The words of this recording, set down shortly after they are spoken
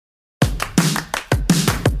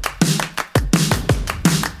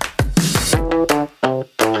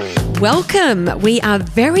welcome. We are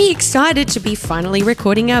very excited to be finally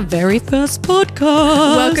recording our very first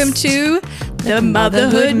podcast. Welcome to the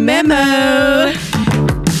Motherhood Memo.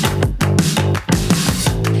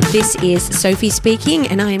 This is Sophie speaking,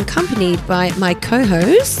 and I am accompanied by my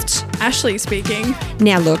co-host, Ashley speaking.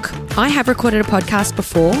 Now look, I have recorded a podcast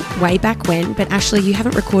before, way back when, but Ashley, you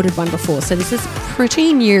haven't recorded one before, so this is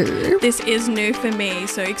pretty new. This is new for me,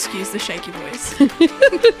 so excuse the shaky voice.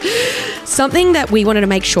 Something that we wanted to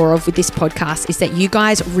make sure of with this podcast is that you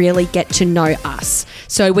guys really get to know us.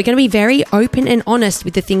 So we're going to be very open and honest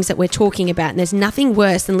with the things that we're talking about, and there's nothing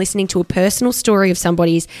worse than listening to a personal story of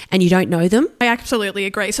somebody's and you don't know them. I absolutely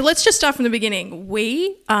agree. So let's just start from the beginning.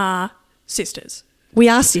 We are sisters. We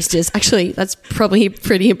are sisters. Actually, that's probably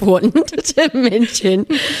pretty important to mention.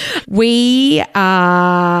 We're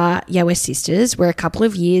sisters. We're a couple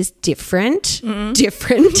of years different.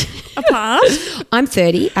 Apart. I'm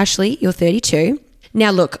 30. Ashley, you're 32. Now,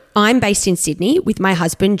 look, I'm based in Sydney with my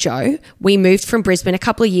husband, Joe. We moved from Brisbane a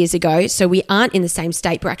couple of years ago, so we aren't in the same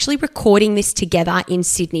state. We're actually recording this together in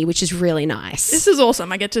Sydney, which is really nice. This is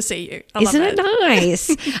awesome. I get to see you. Isn't it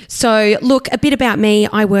nice? So, look, a bit about me.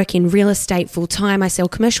 I work in real estate full-time. I sell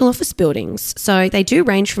commercial office buildings. So they do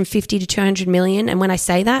range from 50 to 200 million. And when I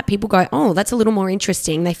say that, people go, oh, that's a little more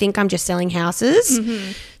interesting. They think I'm just selling houses.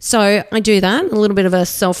 Mm-hmm. So I do that, a little bit of a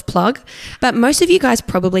self-plug. But most of you guys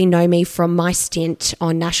probably know me from my stint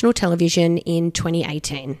on national television in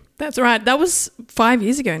 2018. That's right. That was 5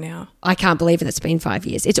 years ago now. I can't believe it's been 5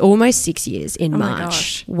 years. It's almost 6 years in March. My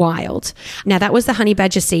gosh. Wild. Now, that was the Honey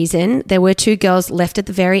Badger season. There were 2 girls left at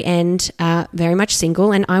the very end, very much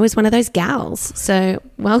single, and I was one of those gals. So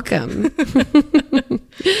welcome.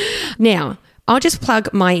 Now, I'll just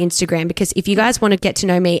plug my Instagram because if you guys want to get to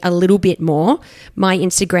know me a little bit more, my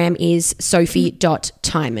Instagram is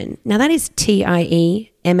sophie.tiemann. Now that is Tieman.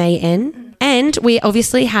 And we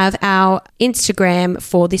obviously have our Instagram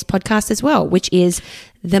for this podcast as well, which is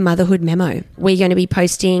the Motherhood Memo. We're going to be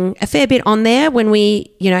posting a fair bit on there when we,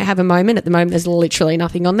 have a moment. At the moment, there's literally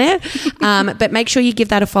nothing on there. But make sure you give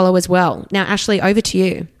that a follow as well. Now, Ashley, over to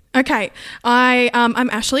you. Okay, I'm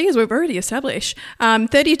Ashley, as we've already established. I'm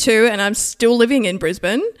 32 and I'm still living in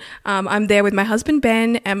Brisbane. I'm there with my husband,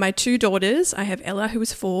 Ben, and my 2 daughters. I have Ella, who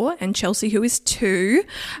is 4, and Chelsea, who is 2.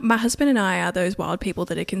 My husband and I are those wild people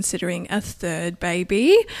that are considering a 3rd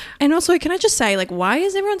baby. And also, can I just say, why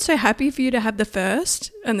is everyone so happy for you to have the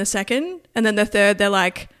 1st and the 2nd? And then the 3rd, they're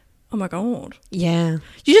like, oh my God. Yeah.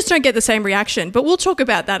 You just don't get the same reaction, but we'll talk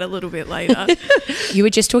about that a little bit later. You were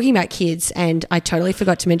just talking about kids and I totally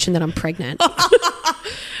forgot to mention that I'm pregnant.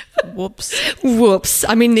 Whoops.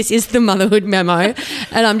 I mean, this is the Motherhood Memo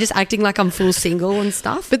and I'm just acting like I'm full single and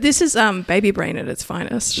stuff. But this is baby brain at its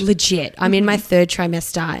finest. Legit. I'm in my 3rd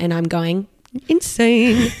trimester and I'm going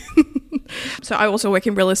insane. So I also work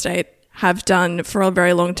in real estate. Have done for a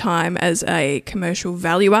very long time as a commercial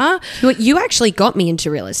valuer. You actually got me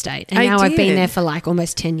into real estate and now I've been there for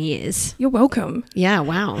almost 10 years. You're welcome. Yeah,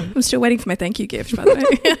 wow. I'm still waiting for my thank you gift, by the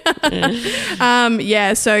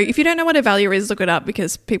way. So if you don't know what a valuer is, look it up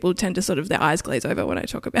because people tend to their eyes glaze over when I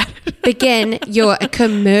talk about it. Again, you're a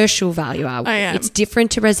commercial valuer. I am. It's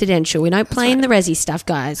different to residential. We don't play in the resi stuff,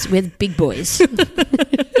 guys. We're the big boys.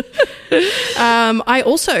 I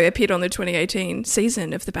also appeared on the 2018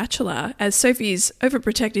 season of The Bachelor as Sophie's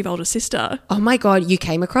overprotective older sister. Oh my God, you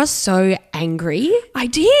came across so angry. I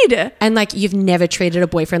did. And you've never treated a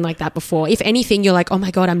boyfriend like that before. If anything, you're like, oh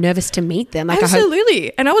my God, I'm nervous to meet them.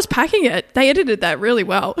 Absolutely. And I was packing it. They edited that really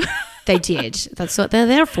well. They did. That's what they're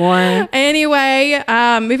there for. Anyway,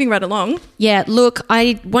 moving right along. Yeah, look,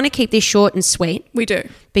 I want to keep this short and sweet. We do.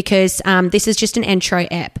 Because this is just an intro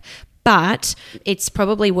ep. But it's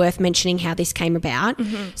probably worth mentioning how this came about.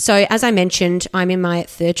 Mm-hmm. So as I mentioned, I'm in my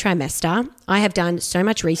 3rd trimester. I have done so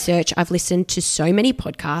much research. I've listened to so many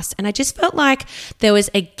podcasts and I just felt like there was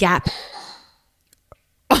a gap.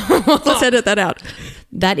 Let's edit that out.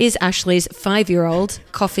 That is Ashley's 5-year-old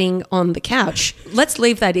coughing on the couch. Let's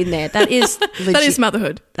leave that in there. That is legit. That is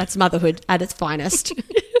motherhood. That's motherhood at its finest.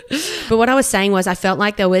 But what I was saying was I felt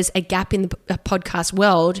like there was a gap in the podcast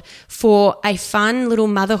world for a fun little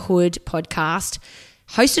motherhood podcast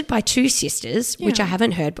hosted by 2 sisters, which I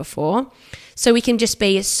haven't heard before. So we can just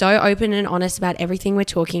be so open and honest about everything we're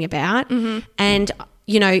talking about. Mm-hmm. And,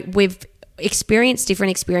 we've experienced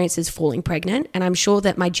different experiences falling pregnant, and I'm sure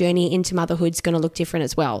that my journey into motherhood is going to look different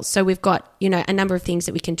as well. So we've got, a number of things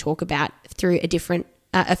that we can talk about through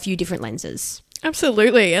a few different lenses.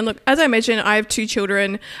 Absolutely. And look, as I mentioned, I have 2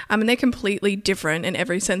 children and they're completely different in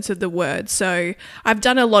every sense of the word. So I've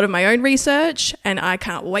done a lot of my own research and I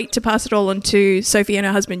can't wait to pass it all on to Sophie and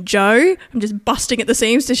her husband, Joe. I'm just busting at the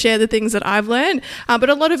seams to share the things that I've learned. But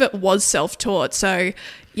a lot of it was self-taught. So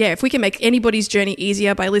yeah, if we can make anybody's journey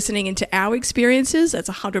easier by listening into our experiences, that's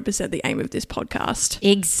 100% the aim of this podcast.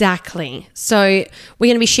 Exactly. So we're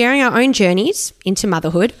going to be sharing our own journeys into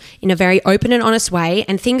motherhood in a very open and honest way.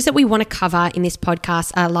 And things that we want to cover in this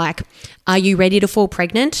podcast are like, are you ready to fall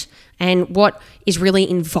pregnant? And what is really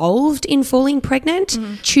involved in falling pregnant,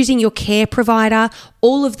 choosing your care provider,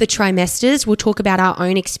 all of the trimesters. We'll talk about our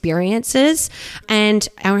own experiences and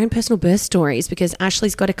our own personal birth stories because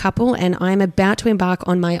Ashley's got a couple and I'm about to embark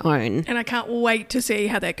on my own. And I can't wait to see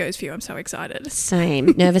how that goes for you. I'm so excited.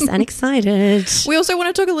 Same. Nervous and excited. We also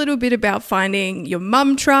want to talk a little bit about finding your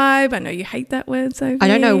mum tribe. I know you hate that word, Sophie. I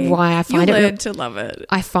don't know why I find You'll it. learn to love it.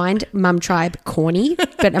 I find mum tribe corny,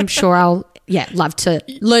 but I'm sure I'll love to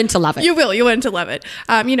learn to love it. You will. You'll learn to love it.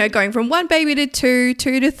 Going from 1 baby to 2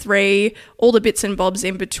 to 3, all the bits and bobs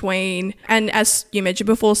in between. And as you mentioned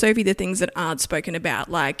before, Sophie, the things that aren't spoken about,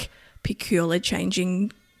 like peculiar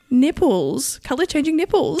changing nipples, colour changing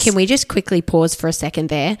nipples. Can we just quickly pause for a second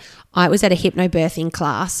there? I was at a hypnobirthing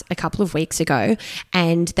class a couple of weeks ago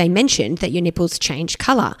and they mentioned that your nipples change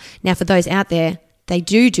colour. Now, for those out there, they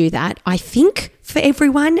do that. I think for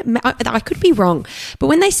everyone, I could be wrong. But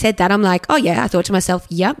when they said that, I'm like, oh yeah, I thought to myself,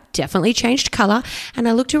 yep, definitely changed colour. And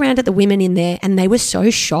I looked around at the women in there and they were so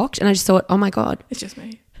shocked. And I just thought, oh my God. It's just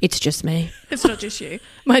me. It's just me. It's not just you.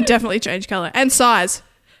 Mine definitely changed colour. And size.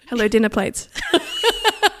 Hello, dinner plates.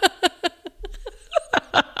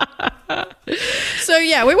 So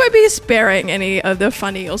yeah, we won't be sparing any of the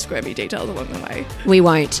funny or squirmy details along the way. We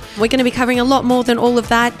won't. We're going to be covering a lot more than all of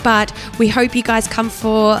that, but we hope you guys come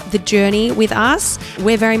for the journey with us.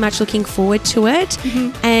 We're very much looking forward to it.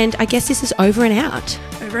 And I guess this is over and out.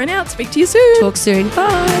 Over and out. Speak to you soon. Talk soon.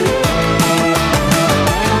 Bye.